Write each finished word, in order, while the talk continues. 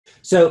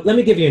So let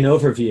me give you an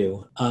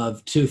overview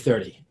of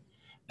 230.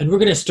 And we're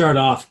going to start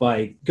off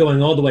by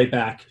going all the way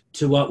back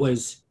to what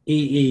was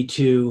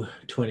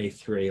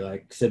EE223,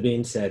 like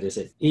Sabine said, is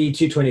it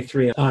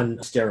EE223 on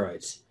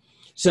steroids.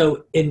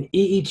 So in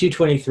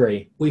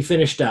EE223, we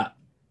finished up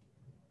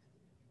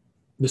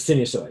with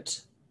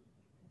sinusoids,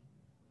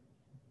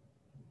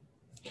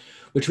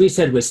 which we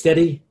said was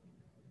steady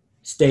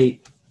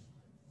state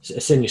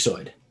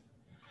sinusoid.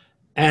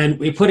 And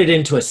we put it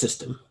into a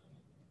system.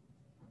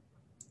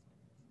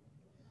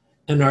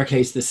 In our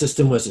case, the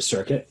system was a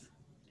circuit.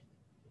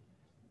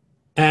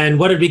 And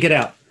what did we get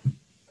out?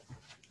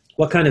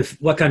 What kind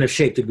of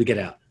shape did we get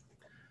out?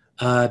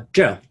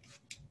 Joe,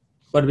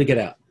 what did we get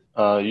out?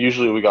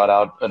 Usually we got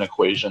out an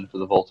equation for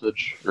the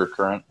voltage or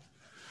current.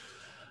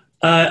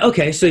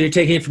 Okay, so you're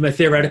taking it from a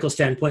theoretical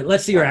standpoint.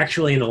 Let's say you're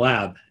actually in a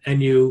lab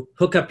and you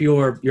hook up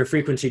your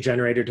frequency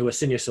generator to a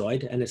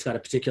sinusoid, and it's got a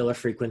particular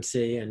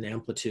frequency and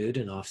amplitude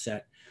and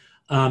offset.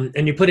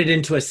 And you put it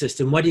into a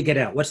system. What do you get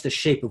out? What's the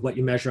shape of what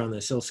you measure on the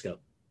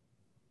oscilloscope?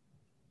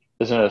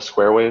 Isn't it a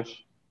square wave?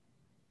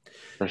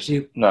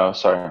 No,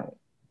 sorry.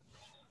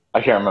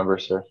 I can't remember,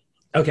 sir.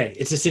 Okay,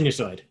 it's a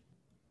sinusoid.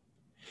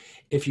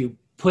 If you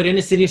put in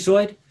a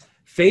sinusoid,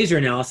 phasor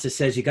analysis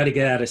says you got to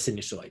get out a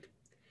sinusoid.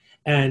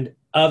 And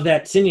of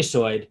that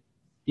sinusoid,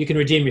 you can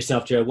redeem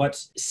yourself, Joe.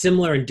 What's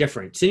similar and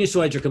different?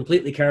 Sinusoids are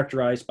completely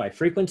characterized by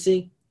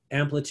frequency,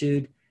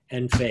 amplitude,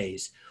 and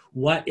phase.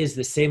 What is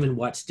the same and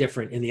what's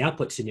different in the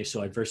output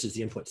sinusoid versus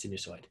the input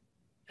sinusoid?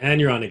 And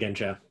you're on again,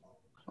 Joe.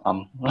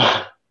 I'm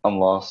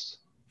lost.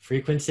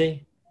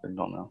 Frequency? I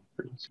don't know.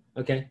 Frequency.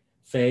 Okay.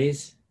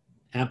 Phase,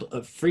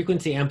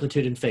 frequency,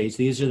 amplitude, and phase.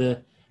 These are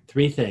the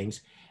three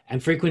things.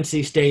 And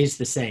frequency stays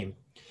the same.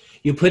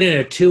 You put in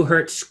a 2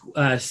 hertz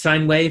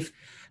sine wave,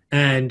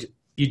 and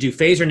you do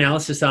phasor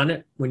analysis on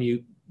it. When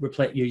you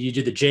replace, you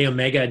do the j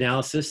omega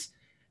analysis,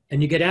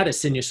 and you get out a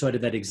sinusoid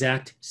of that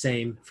exact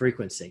same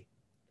frequency.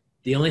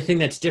 The only thing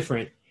that's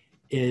different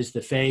is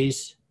the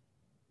phase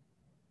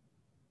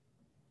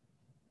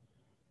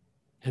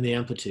and the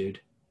amplitude.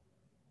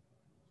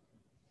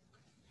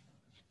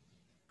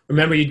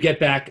 Remember, you'd get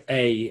back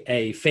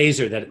a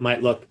phasor that it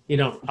might look,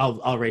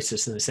 I'll erase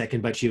this in a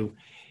second, but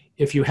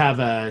if you have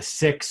a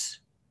 6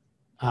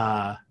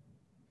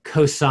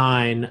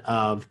 cosine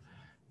of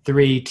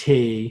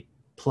 3t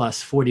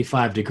plus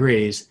 45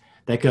 degrees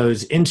that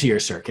goes into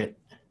your circuit,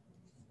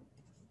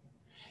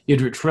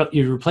 you'd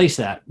replace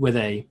that with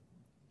a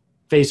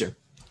phasor.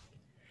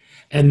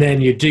 And then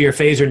you do your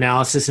phasor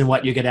analysis, and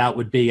what you get out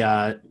would be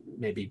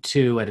maybe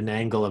 2 at an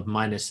angle of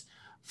minus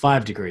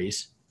 5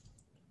 degrees.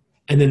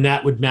 And then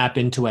that would map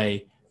into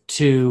a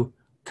 2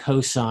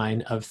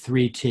 cosine of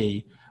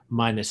 3t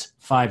minus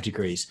 5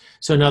 degrees.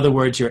 So in other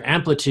words, your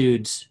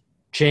amplitudes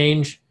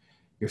change,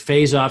 your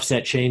phase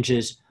offset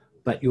changes,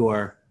 but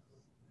your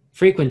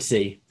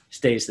frequency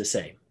stays the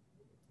same.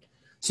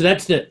 So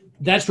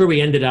that's where we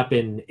ended up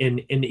in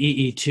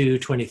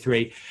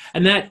EE223.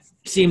 And that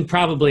seemed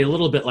probably a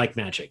little bit like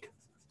magic.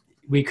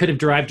 We could have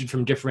derived it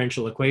from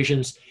differential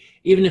equations.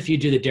 Even if you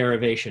do the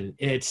derivation,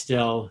 it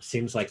still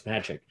seems like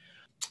magic.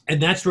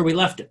 And that's where we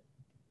left it.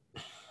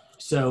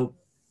 So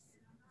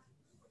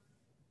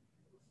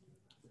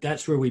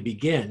that's where we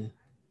begin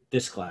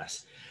this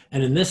class.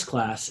 And in this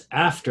class,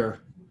 after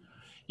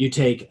you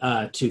take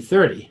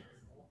 230,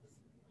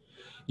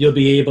 you'll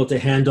be able to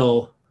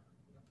handle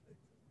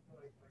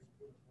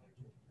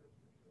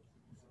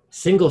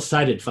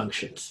single-sided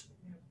functions.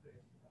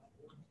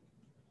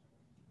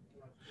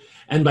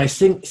 And by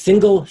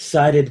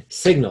single-sided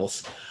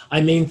signals,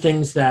 I mean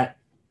things that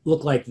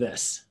look like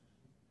this.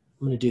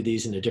 I'm going to do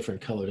these in a different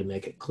color to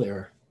make it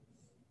clearer.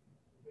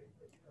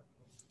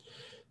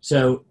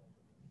 So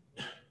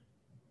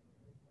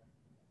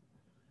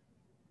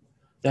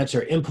that's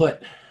our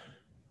input.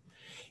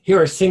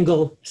 Here are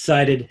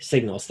single-sided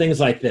signals,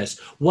 things like this.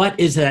 What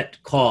is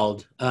that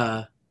called?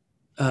 Po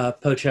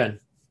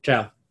Chen,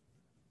 Chow.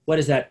 What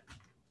is that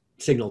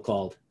signal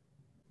called?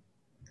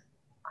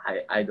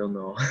 I don't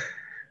know.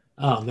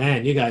 Oh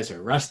man, you guys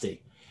are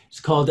rusty. It's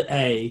called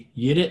a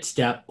unit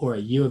step or a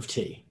U of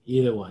t,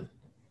 either one.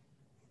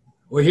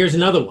 Or here's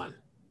another one.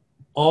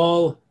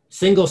 All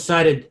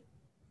single-sided,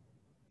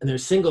 and they're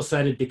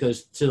single-sided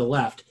because to the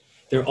left,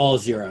 they're all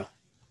 0.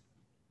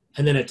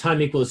 And then at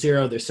time equals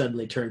 0, they're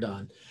suddenly turned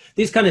on.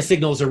 These kind of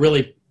signals are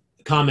really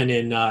common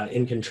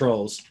in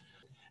controls.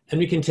 And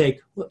we can take,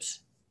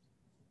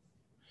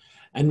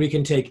 and we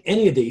can take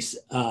any of these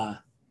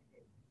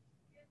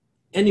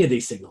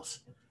signals,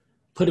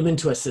 put them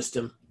into a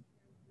system,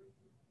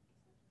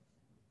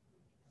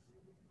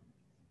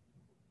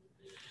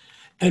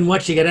 and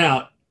what you get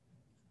out,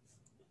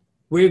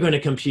 we're going to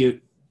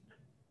compute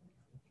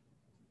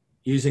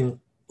using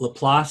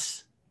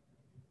Laplace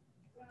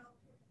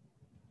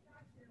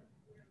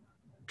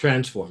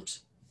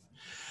transforms.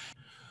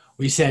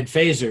 We said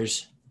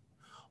phasors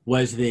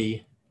was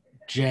the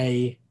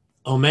j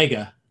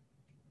omega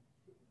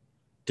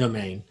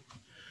domain.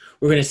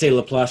 We're going to say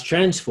Laplace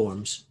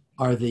transforms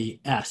are the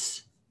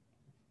s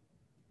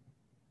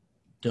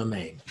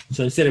domain.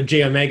 So instead of j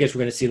omegas, we're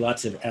going to see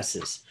lots of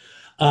s's.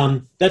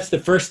 That's the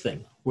first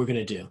thing we're going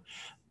to do.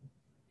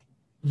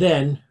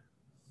 Then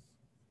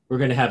we're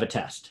going to have a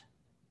test.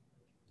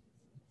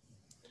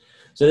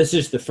 So this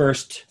is the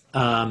first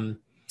 10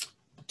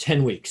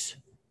 weeks,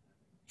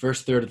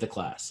 first third of the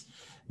class.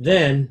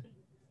 Then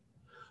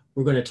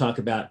we're going to talk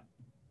about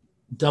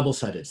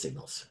double-sided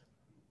signals.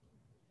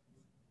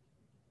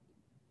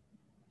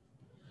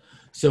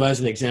 So as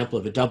an example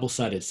of a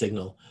double-sided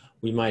signal,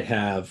 we might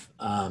have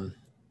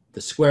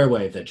the square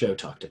wave that Joe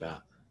talked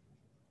about.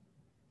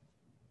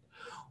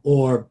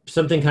 Or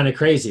something kind of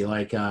crazy,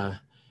 like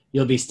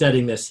you'll be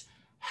studying this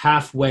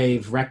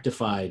half-wave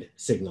rectified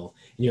signal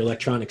in your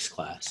electronics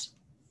class.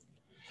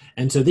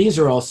 And so these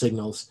are all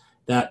signals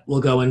that will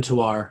go into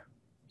our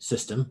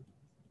system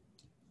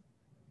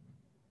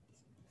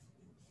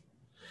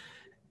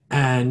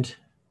and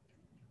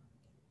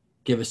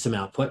give us some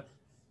output.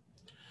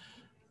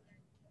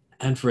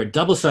 And for a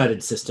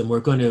double-sided system, we're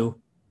going to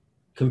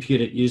compute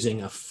it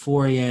using a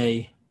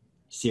Fourier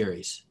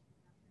series.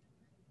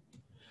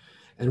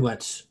 And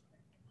it's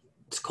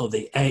called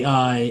the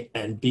AI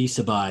and B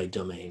sub I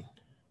domain.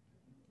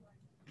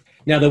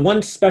 Now, the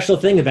one special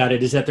thing about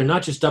it is that they're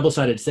not just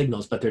double-sided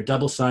signals, but they're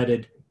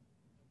double-sided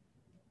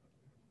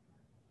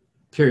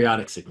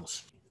periodic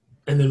signals.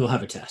 And then we'll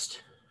have a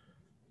test.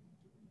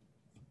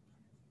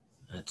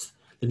 That's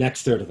the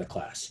next third of the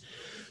class.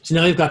 So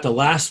now we've got the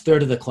last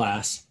third of the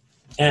class,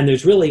 and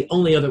there's really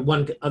only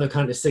one other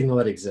kind of signal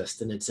that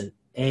exists, and it's an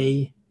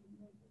A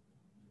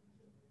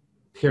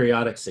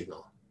periodic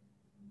signal.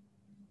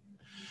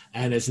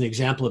 And as an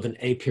example of an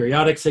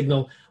aperiodic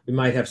signal, we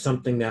might have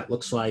something that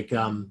looks like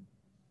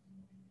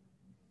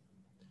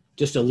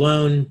just a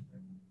lone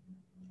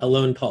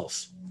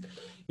pulse.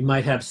 You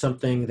might have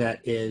something that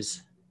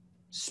is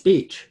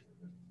speech.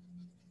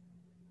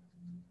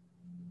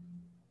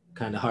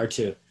 Kind of hard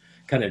to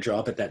kind of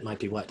draw, but that might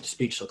be what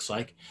speech looks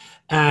like.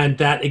 And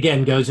that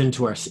again goes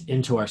into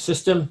our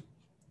system.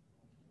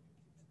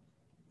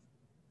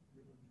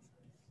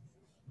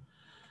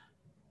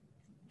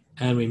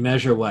 And we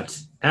measure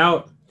what's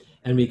out,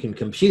 and we can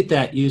compute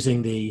that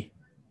using the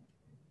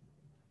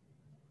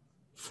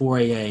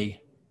Fourier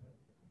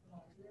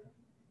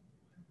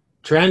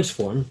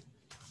transform,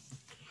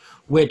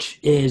 which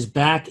is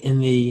back in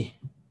the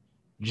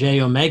j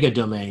omega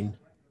domain,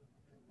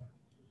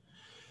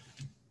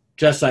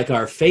 just like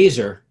our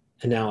phasor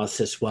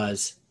analysis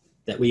was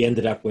that we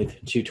ended up with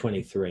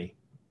 223.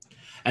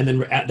 And then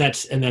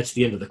that's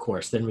the end of the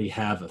course. Then we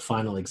have a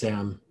final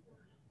exam,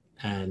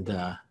 and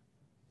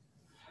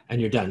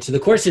you're done. So the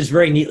course is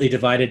very neatly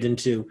divided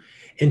into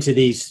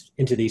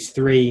these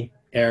three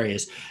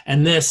areas.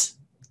 And this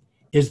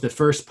is the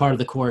first part of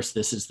the course.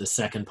 This is the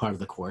second part of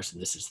the course,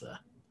 and this is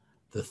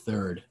the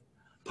third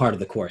part of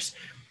the course.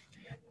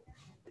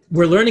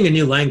 We're learning a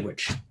new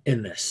language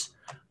in this.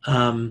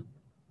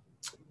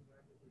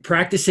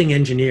 Practicing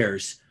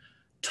engineers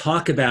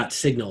talk about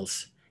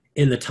signals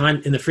in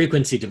the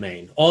frequency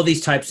domain. All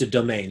these types of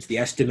domains: the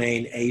S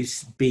domain, A,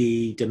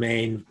 B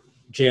domain,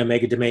 j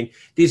omega domain.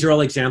 These are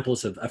all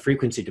examples of a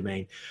frequency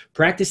domain.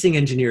 Practicing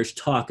engineers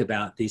talk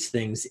about these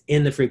things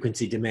in the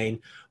frequency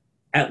domain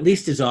at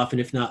least as often,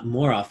 if not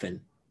more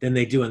often, than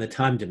they do in the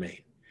time domain.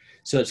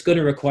 So it's going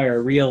to require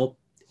a real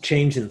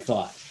change in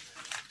thought.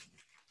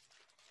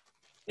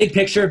 Big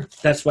picture,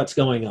 that's what's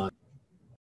going on.